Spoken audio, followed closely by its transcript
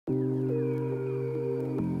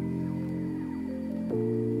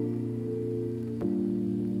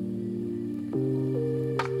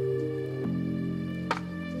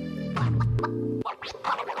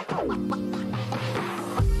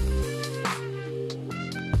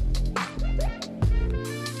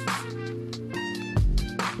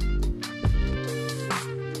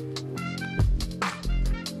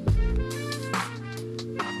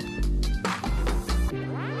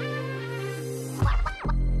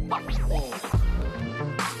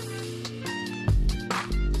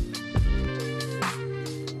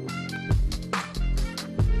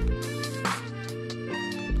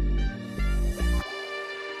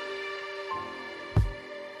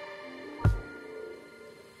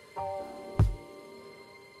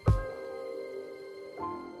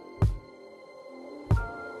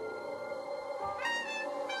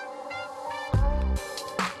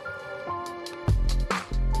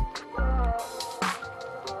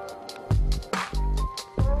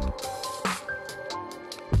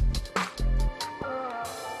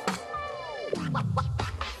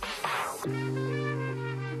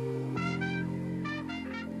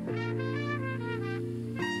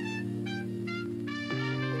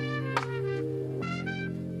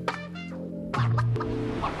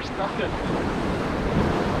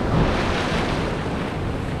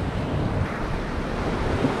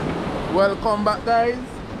Welcome back, guys.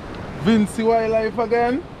 Vincy Wildlife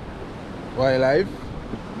again. Wildlife.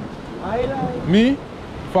 Wildlife. Me,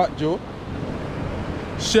 Fat Joe,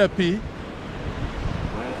 Sheppy.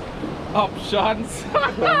 Options.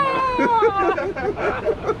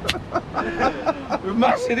 We're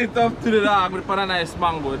mashing it up to the dog with a nice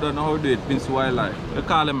mango. We don't know how to do it. Vincy Wildlife. We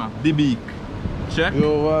call him the beak. Check.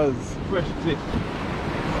 Yo, was. Fresh tip.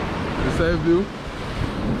 The side view.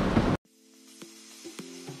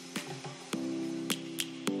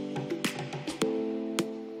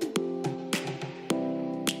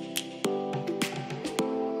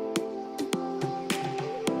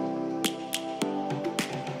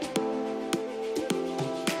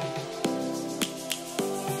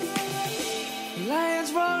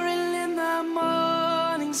 Lions roaring in the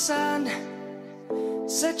morning sun,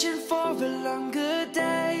 searching for a longer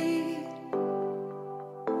day.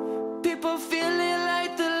 People feeling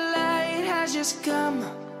like the light has just come.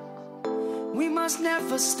 We must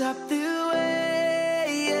never stop the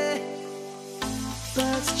way.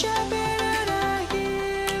 Birds chirping and I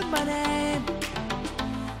hear my name,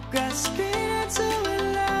 grasping into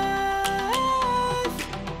life.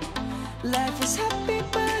 Life is happy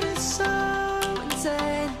but it's so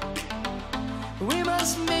insane. We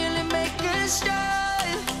must merely make a start.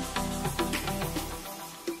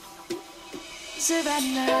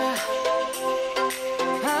 Savannah,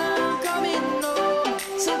 I'm coming home.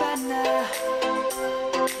 Savannah,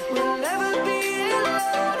 we'll never be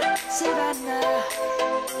alone. Savannah,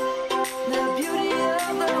 the beauty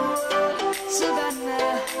of the world.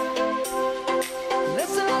 Savannah,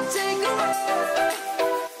 let's all take a walk.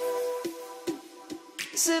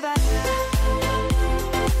 Savannah.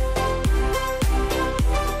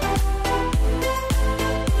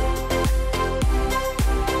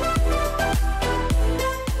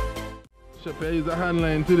 Sheppy use a hand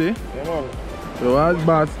line today. Yeah, man. So as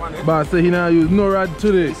boss say he not use no rod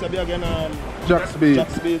today. This will be again Jack's bait.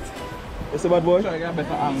 Jack's bait. It's a bad boy. Try to get a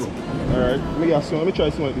better angle. Alright, let me try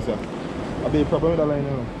some like this. I'll be a problem with the line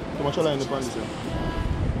now. Too much line upon this. We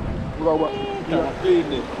go back.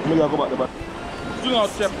 We go back the back. Swing out,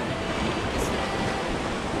 Sheppy.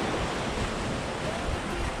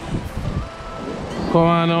 Come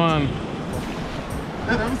on, man.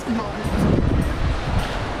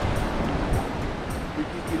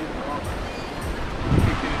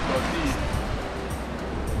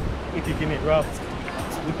 We're kicking it rough.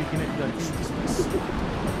 We're kicking it dirty.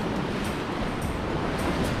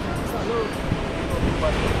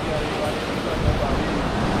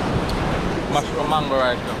 Mash for mango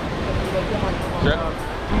right now. Check.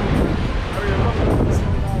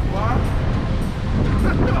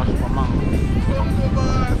 Mash for mango.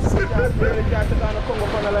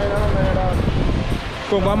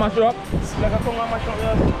 Congo mash up? Like a Congo mash up,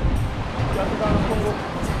 yes. Congo.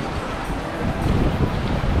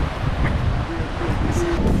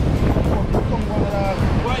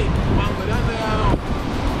 Wait, mango, that's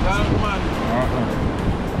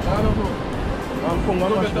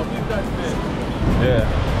yeah.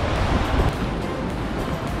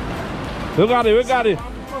 We got it, we got it.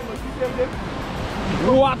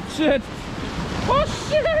 Watch it. Oh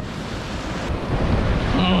shit.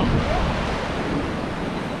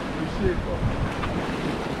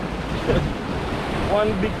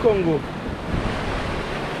 One big Congo.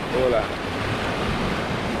 Hola.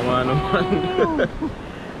 Come on, man.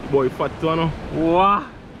 Boy, fat too, no? What?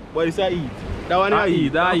 Boy, this I eat. That one I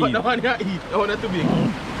eat. That one I eat. That one not too big.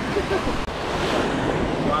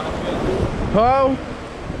 How?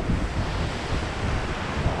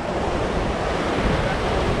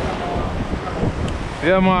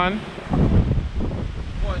 Yeah, man.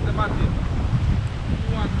 Boy, it's a batty.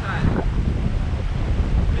 One time.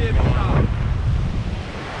 Baby now.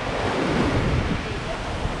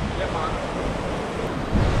 Yeah, man.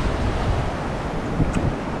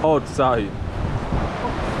 Outside.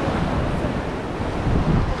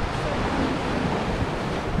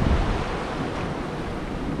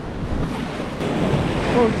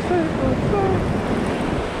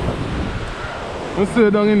 Let's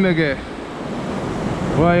sit down in the guy.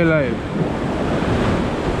 Why you live?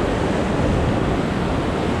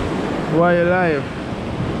 Why you live?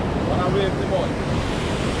 Wanna wave the boy?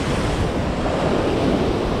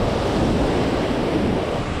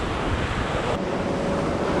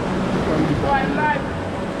 Why live?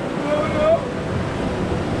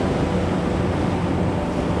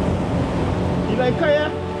 You like kaya?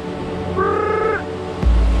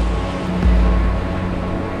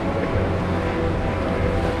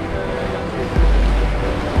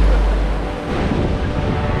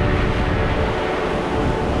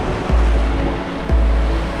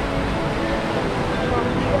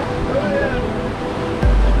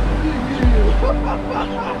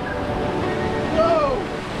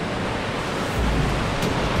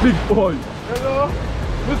 Big boy. Hello?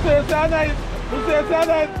 Mr. Sanet. Mr.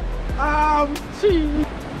 Sanet. Cheese.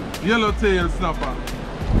 Yellowtail snapper.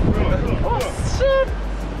 Oh, shit.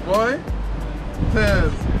 Boy?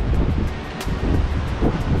 Tails.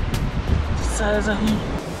 Size of him.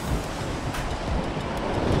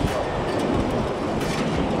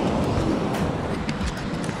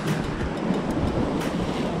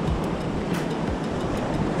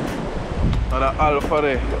 Another alpha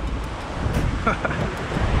there.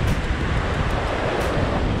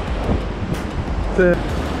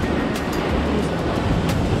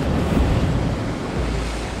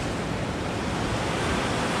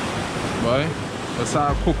 Boy, let's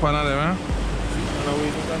have cook one of them, eh?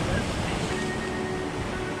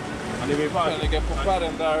 And if I Trying to get prepared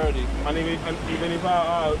and that already. and even if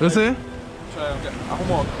I You see? Try and get.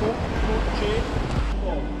 come on, 2,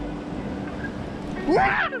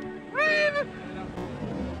 3.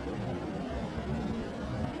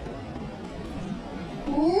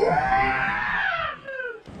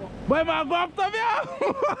 Boy, man, go after me!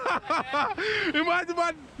 Imagine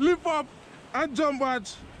man lift up and jump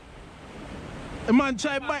watch. A man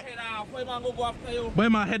try bite. Boy,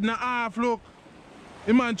 my head na half, look.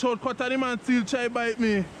 The man throat cut and the man still try bite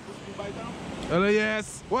me. Hello,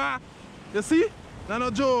 yes. What? You see? That's no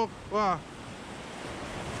joke. What?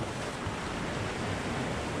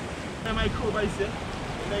 My cobra is here.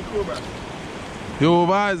 My cobra. Yo,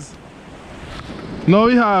 boys. No,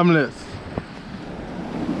 we harmless.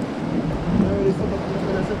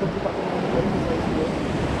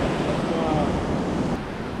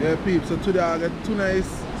 Yeah, peeps. So today I got 2 nice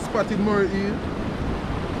spotted more eel.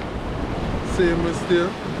 Same as still.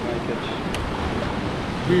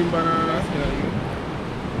 Green banana.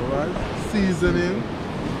 Alright. Seasoning.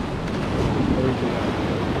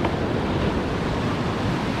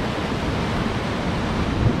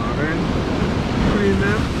 And then clean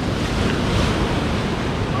them.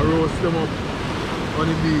 I roast them up on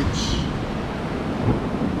the beach.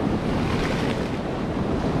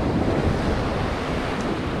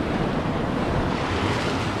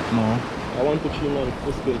 No. I want to chill on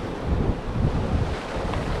full scale.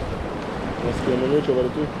 Let's go and reach over the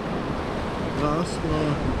 2. Last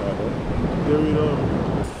one. There we go.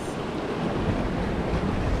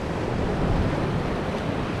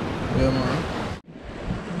 Yeah, man.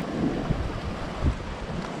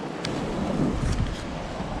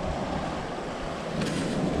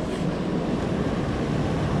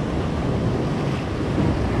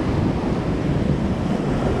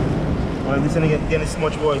 Well, this is getting this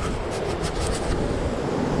much, boy.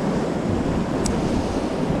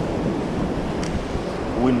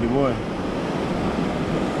 Windy, boy.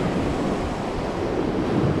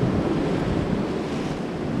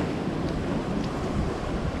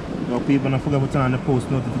 Now, people, don't forget to turn on the post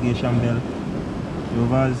notification bell. Yo,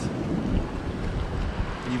 guys,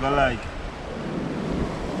 leave a like.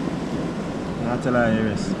 Not tell her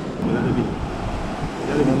rest. A little bit.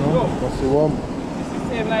 What's the one?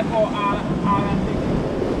 Same like how all and things.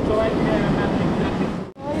 So right here and that thing.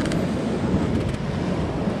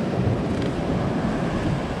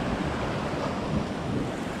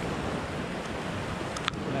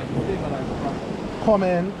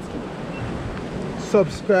 Comment,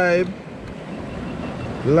 subscribe,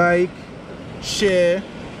 like, share,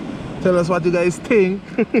 tell us what you guys think.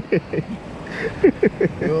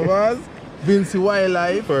 Yo, boys, Vincy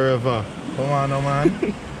Wildlife forever. Come on, no man.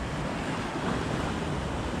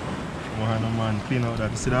 Come on, no man, clean out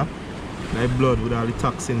that. You see that? Like blood with all the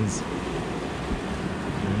toxins.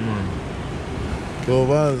 Yo,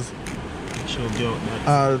 boys, Show you out that.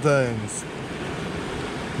 all times.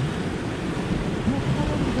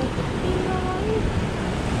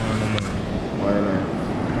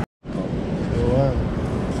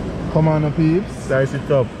 Come on, no peeps. Slice it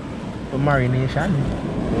up for marination.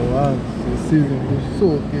 Oh, the season is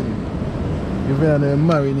soaking. You better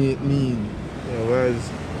marinate need. Yeah, guys.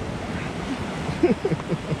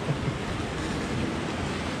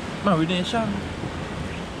 Marination.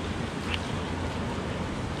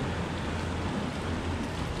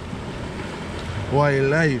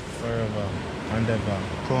 Wildlife. Forever and ever.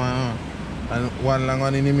 Come on. And one long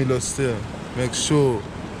one in the middle still. Make sure.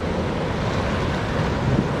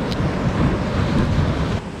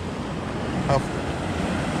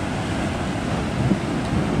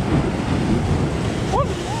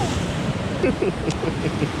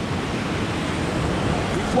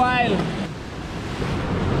 Wild.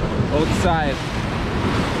 Outside.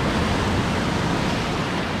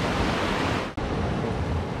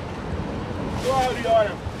 Go out the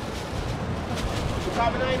order. You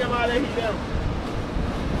come behind them all, they hit them.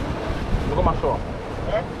 mash up.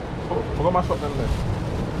 We're gonna mash up them there.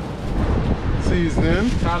 Seasoning.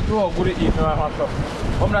 Can't do a good eat when I mash up.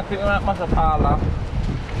 I'm not thinking I mash up all that.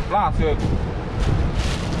 Last week.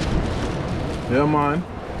 Yeah, man.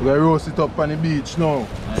 We're gonna roast it up on the beach now.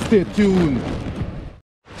 Stay tuned.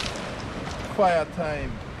 Fire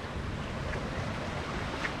time.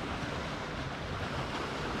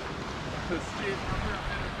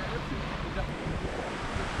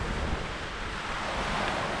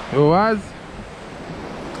 It was?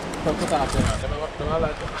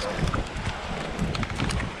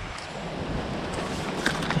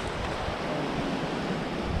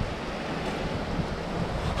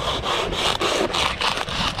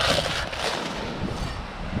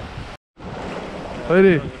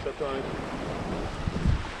 Ready?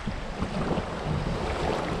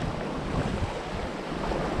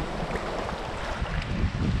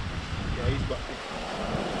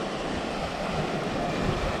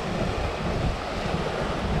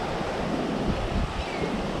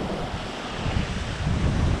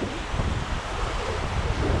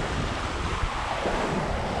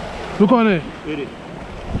 Look on it. Ready.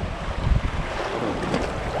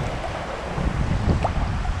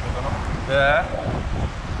 Yeah.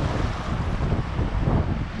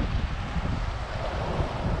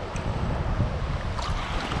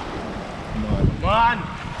 Man!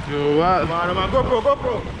 Yo, what? Man,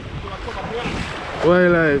 GoPro! Why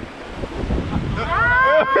like?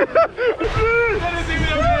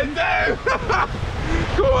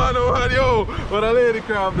 Come on, man, yo! What a lady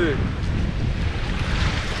crab there.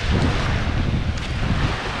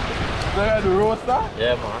 Is that the roaster?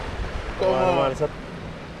 Yeah, man. Come on.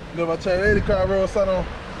 Never try lady crab roaster now.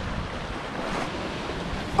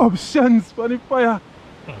 Options for the fire.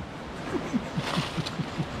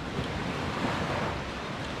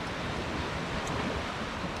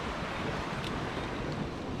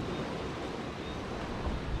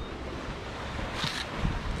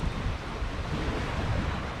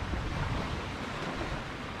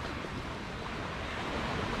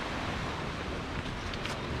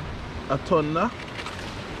 A ton now.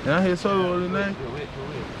 Yeah, here's all rolling there. Wait.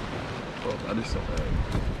 Oh, this side.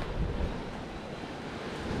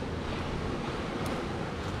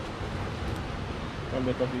 I'm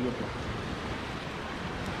better for you.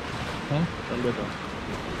 Huh? I'm better.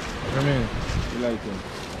 I mean, You like it?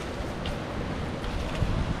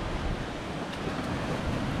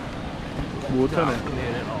 both of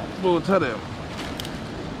them. Both of them.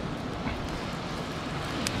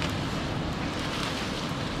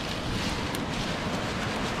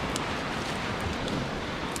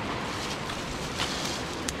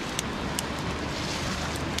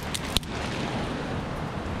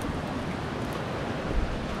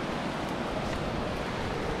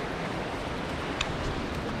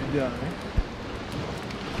 Yeah.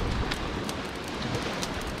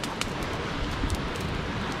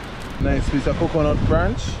 Nice piece of coconut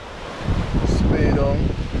branch. Spray down.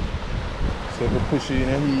 So you can push it in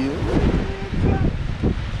your heel.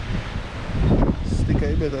 Stick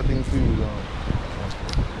a better thing for you down.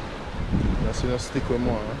 That's just stick with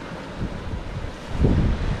more.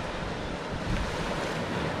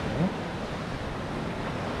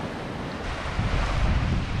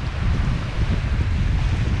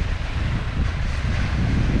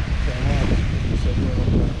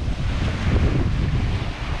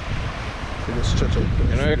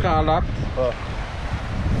 You know what you call that?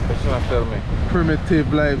 What you gonna tell me?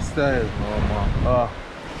 Primitive lifestyle. Oh man.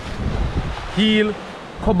 Eel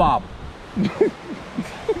Kebab.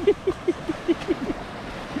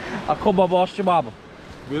 A kebab or shabab?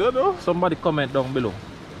 We don't know. Somebody comment down below.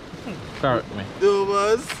 Correct me. Do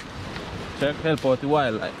was. Check, help out the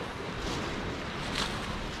wildlife.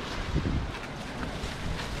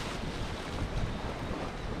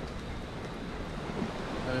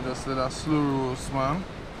 And just let a slow roast, man.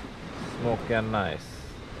 Smoky and nice.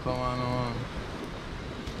 Come on, man.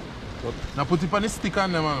 Now put it on the stick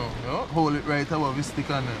on them, man. You know? Hold it right above the stick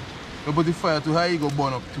on them. You put the fire too high, you go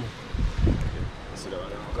burn up too. See that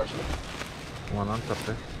one? Gosh. One on top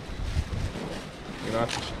there. You know what?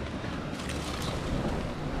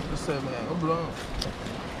 Just say, man, go blow up.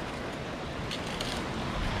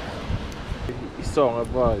 It's song,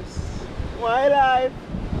 boys. Wildlife!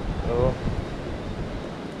 Oh.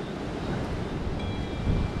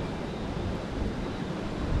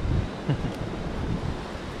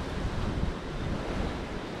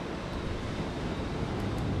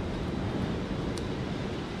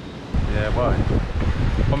 Yeah, boy.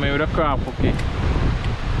 Come in with a crab cookie.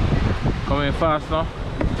 Come in fast now.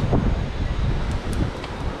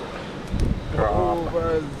 Oh,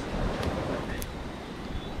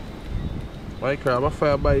 My crab, a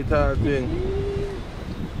fire bite all thing.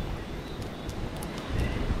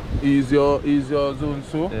 Ease your zone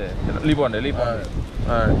so? Yeah, leave on there, leave on there.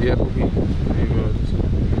 Alright, yeah, cookie. There you go.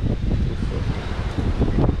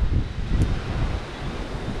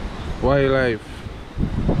 Wildlife.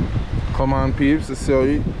 Come on, peeps. Let's see how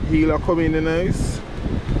healer coming in nice.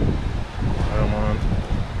 Come on.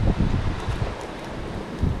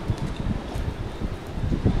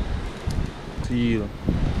 Seal.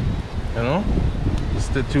 You know?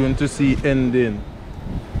 Stay tuned to see ending.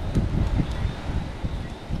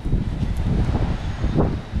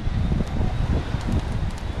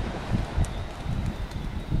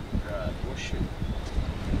 Right, wash it.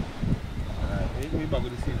 Alright, we back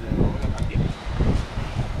with the season now.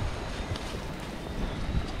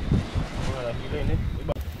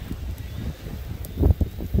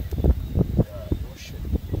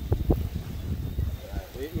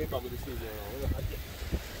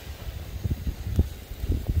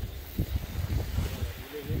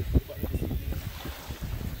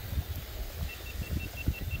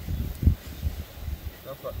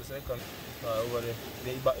 The second over there.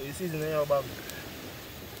 The season in your bag.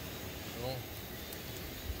 No.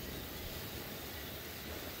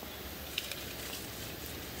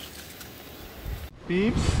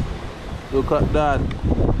 Peeps, look at that.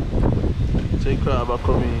 Check crab are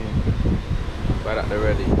coming in. By that they're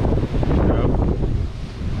ready.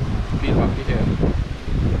 Peel back here.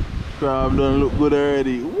 Crab don't look good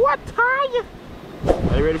already. What are you?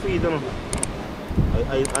 Are you ready for eat them?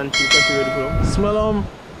 And you ready for them? Smell them.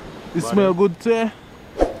 It smell good too.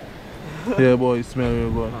 Yeah boy, it smell real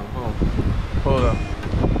good. Hold on.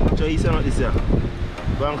 So you say not this here.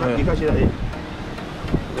 Go and catch it at it.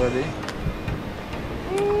 Ready?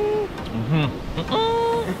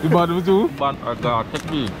 You bad with too? Bad or God, take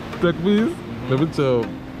me. Take these? Let me tell.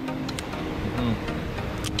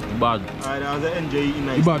 Bad. Alright, that was an enjoy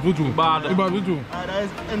nice. You bad with too? Bad. You bad with too? Alright, that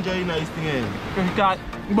is enjoy nice thing eh.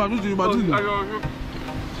 You bad with too? You bad with too?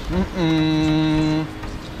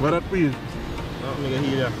 What up please? No, make a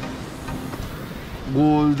healer.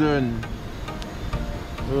 Golden.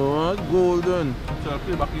 You know what? Golden. So I'll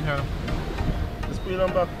peel back in here. Just peel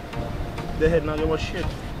them back. The head not get much shit.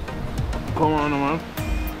 Come on man.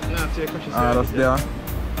 Nah, take a catch That's there.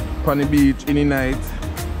 On the beach in the night.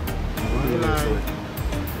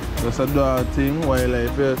 Just a dog thing,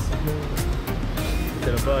 wildlife first.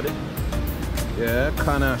 Tell about it. Yeah,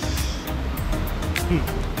 canash.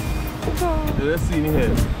 Let's see in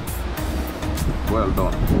here. Well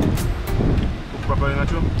done. Cook properly,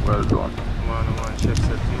 not you? Well done. Come on, chef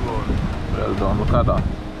set you all. Well done. Look at that.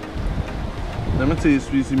 Let me taste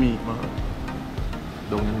sweet meat, man.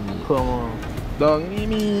 Don't need me. Come on. Don't need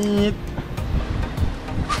meat.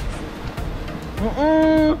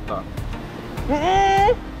 That.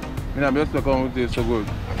 I'm not just come with this so good.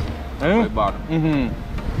 Very bad.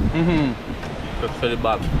 Just very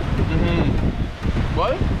bad.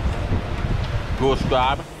 What? Roast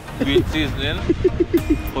crab, great seasoning,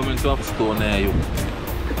 coming to a stone near you.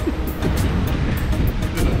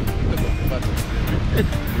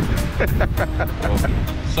 Okay.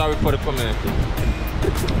 Sorry for the community.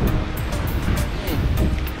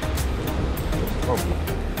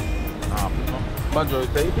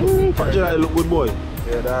 Majority. That look good, boy.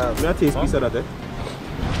 Yeah, that. Me a taste piece of that, eh?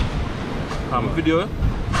 Video.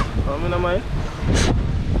 I'm in a mind.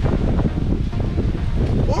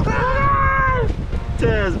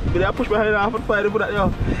 Cheers. But I push my hand off and fire for that,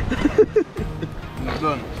 yo. It's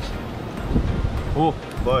done. Oh,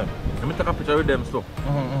 Boy. let me take a picture with them stuff.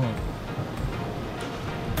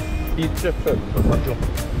 Eat chef first.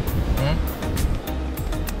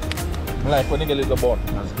 Like when you get a little bun.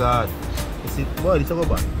 That's God. You see, boy, this is a good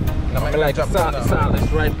one. I like the salt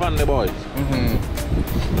is right on the boys.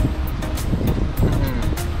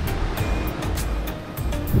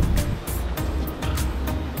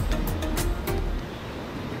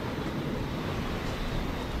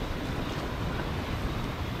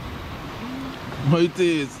 How it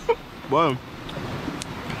is? Boy.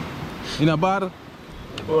 In a bar?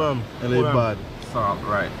 And it's bad. Salt,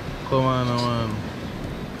 right. Come on, man.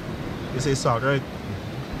 You say salt, right?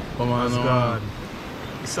 Come on, That's man. God.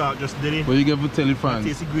 The salt just did it. What you get for telephone?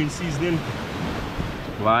 Tasty green seasoning.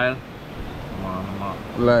 While. Man.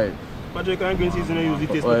 Like, But you can green seasoning use the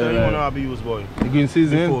taste, Why, but you like? want to have use, boy. the green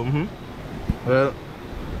seasoning? Before, Well,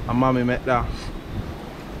 a mommy met that.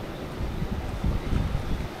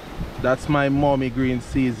 That's my mommy green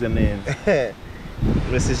seasoning.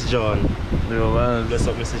 Mrs. John. Yo, man. Bless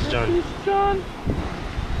up, Mrs. John. Mrs. John.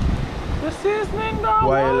 The seasoning now.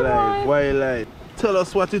 Wildlife. Tell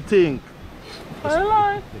us what you think.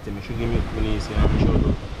 Wildlife. Let me show you me when you say I'm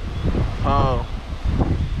sure. Oh,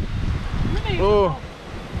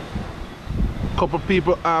 couple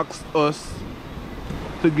people asked us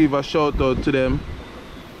to give a shout out to them.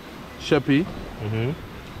 Sheppy. I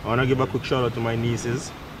wanna give a quick shout out to my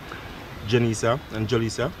nieces, Janisa and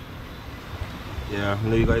Jolisa. Yeah, I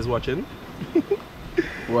know you guys watching.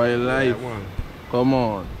 Wildlife. Yeah, Come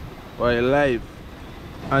on. Wildlife.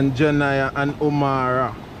 And Janaya and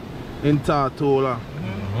Omara in Tartola.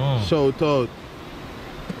 Shout out.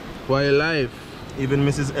 Wildlife. even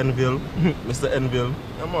Mrs. Enville, Mr. Enville.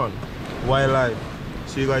 Come on. Wildlife.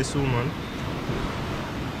 See you guys soon, man.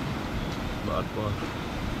 Bad boy.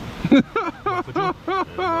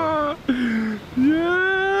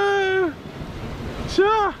 Yeah.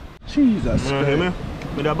 Sure. Jesus Christ.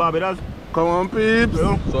 With the Barbados. Come on, peeps.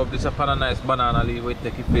 Yeah. So if this is a nice banana leaf, we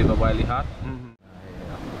take it flavor while it's hot.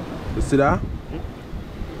 You see that?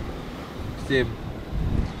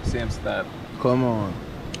 Same style. Come on.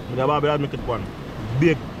 With the Barbados, make it one.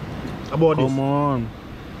 Big. About this. Come on.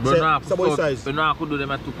 But now, It's a boy size. but now I could do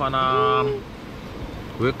them at two pan,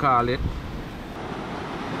 we call it.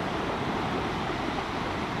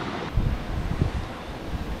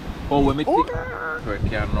 Oh, when me think, we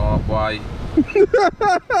can't know, boy.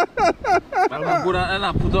 I'm good and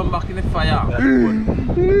I put them back in the fire.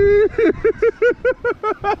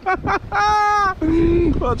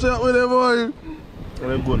 Watch out with them, boy.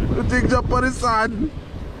 Very good. You think Japanese sand?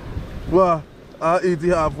 What? I eat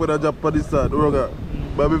it half with a Japanese sand, Roger.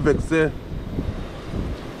 But I vex say.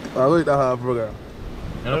 I go eat a half, Roger.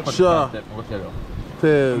 Sure.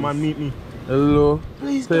 Tails. Man, meet me. Hello.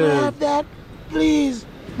 Please, can I have that? Please.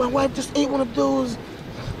 My wife just ate one of those.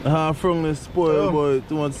 Half from the spoiled boy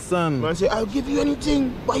to my son. Man say, I'll give you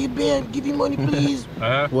anything. Buy you beer, give you money, please.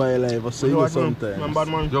 Wildlife, I say you sometimes. Man, bad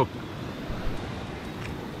man. Joke.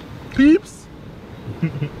 Peeps?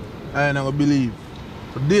 I ain't gonna believe.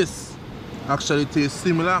 This actually tastes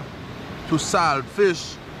similar to salt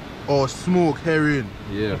fish or smoked herring.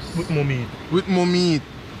 Yes. With more meat. With more meat.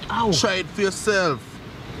 Ow. Try it for yourself.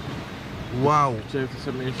 Wow. Check this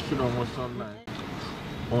out, you should almost sound like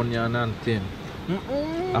onion and tin.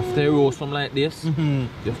 After you roast them like this, you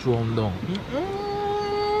throw them down.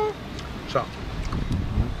 Chop.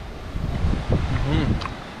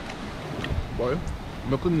 Boy,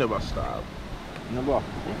 I could never starve. Never.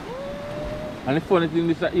 And the funny thing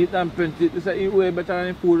is that eat and print it, this is eat way better than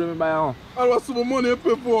the food when we buy on. I want some money to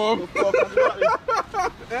pay for them.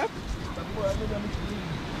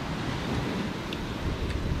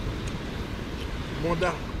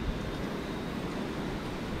 Mother.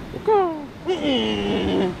 Okay.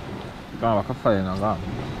 Can't work a fire now, gone.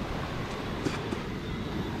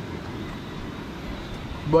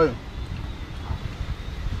 Boy.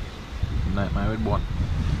 Night my with one.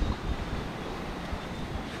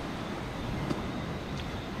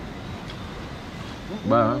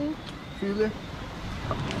 Bye. Feel it?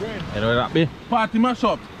 You know where that be? Party mash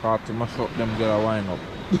up. Party mash up them girl wind up.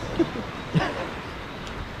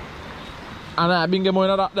 And I been get more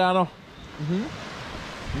in that there now.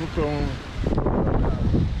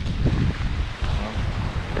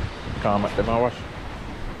 Can't make them a wash.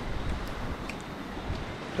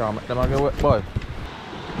 Can't make them a get wet, boy.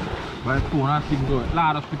 But it's cool and thing going.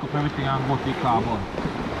 Lad just pick up everything and go to the car, boy.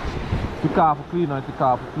 The car for clean out, the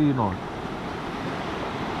car for clean out.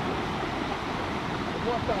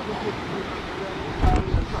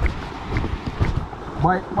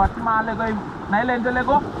 Boy, what's my Lego? My lens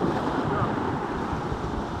Lego?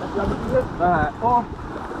 Oh.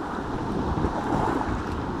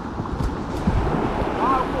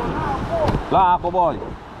 Lago boy.